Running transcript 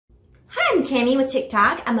I'm Tammy with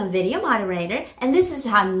TikTok. I'm a video moderator, and this is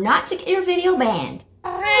how not to get your video banned.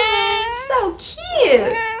 So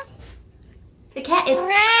cute. The cat is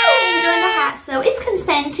really enjoying the hat, so it's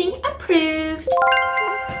consenting. Approved.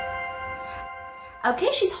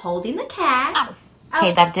 Okay, she's holding the cat. Oh.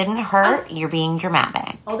 Okay, that didn't hurt. You're being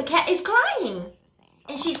dramatic. Oh, the cat is crying.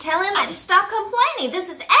 And she's telling that to stop complaining. This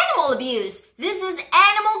is animal abuse. This is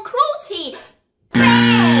animal cruelty.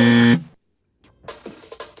 Bang!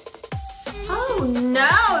 Oh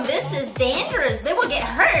no, this is dangerous. They will get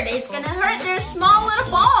hurt. It's gonna hurt their small little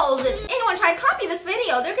balls. If anyone try to copy this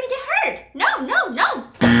video, they're gonna get hurt. No, no, no.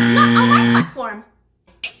 Not on my platform.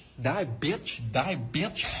 Die, bitch. Die,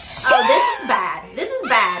 bitch. Oh, this is bad. This is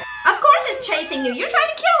bad. Of course it's chasing you. You're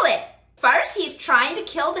trying to kill it. First, he's trying to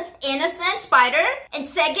kill the innocent spider. And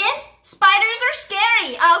second, spiders are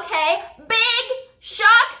scary. Okay, big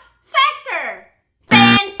shock factor.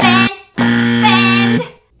 Bend, bend, bend.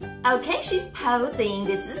 Okay, she's posing.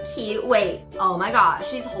 This is cute. Wait, oh my gosh,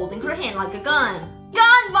 she's holding her hand like a gun.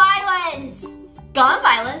 Gun violence. Gun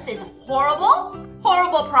violence is a horrible,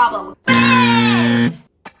 horrible problem. Bend.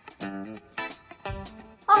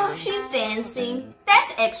 Oh, she's dancing.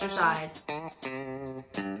 That's exercise.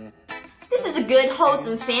 This is a good,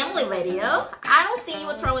 wholesome family video. I don't see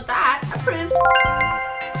what's wrong with that. Approved.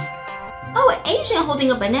 Oh, an Asian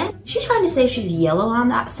holding a banana. She's trying to say she's yellow on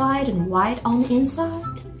that side and white on the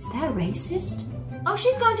inside. Is that racist? Oh,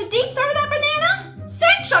 she's going to deep throw that banana?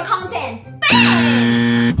 Sexual content.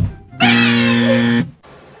 Bang! Bang!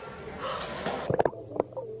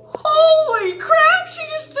 Holy crap, she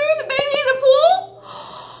just threw the baby in the pool?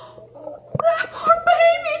 That poor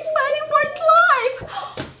baby is fighting for its life.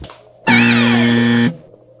 Bang!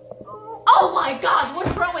 Oh my God,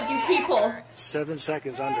 what's wrong with you people? 7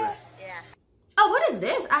 seconds under. Oh, what is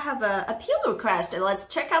this? I have a appeal request. Let's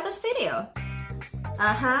check out this video.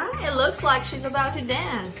 It looks like she's about to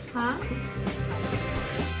dance, huh?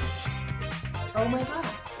 Oh my God.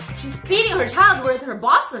 She's feeding her child with her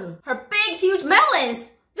bosom, her big, huge melons.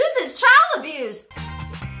 This is child abuse.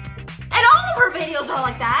 And all of her videos are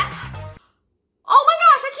like that. Oh my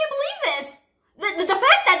gosh, I can't believe this. The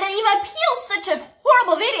fact that they even appeal such a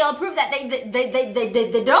horrible video proves that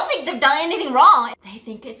they don't think they've done anything wrong. They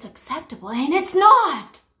think it's acceptable, and it's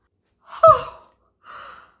not.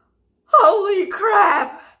 Holy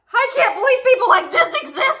crap. I can't believe people like this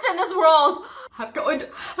exist in this world. I'm going to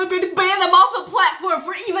ban them off the platform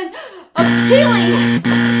for even appealing.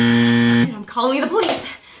 And I'm calling the police.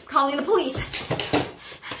 I'm calling the police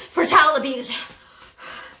for child abuse.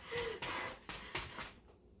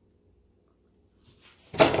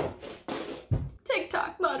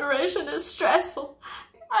 TikTok moderation is stressful.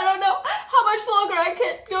 I don't know how much longer I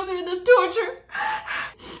can go through this torture.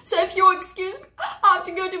 So if you'll excuse me, I'll have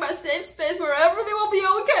to go to my safe space where everything will be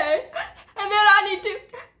okay.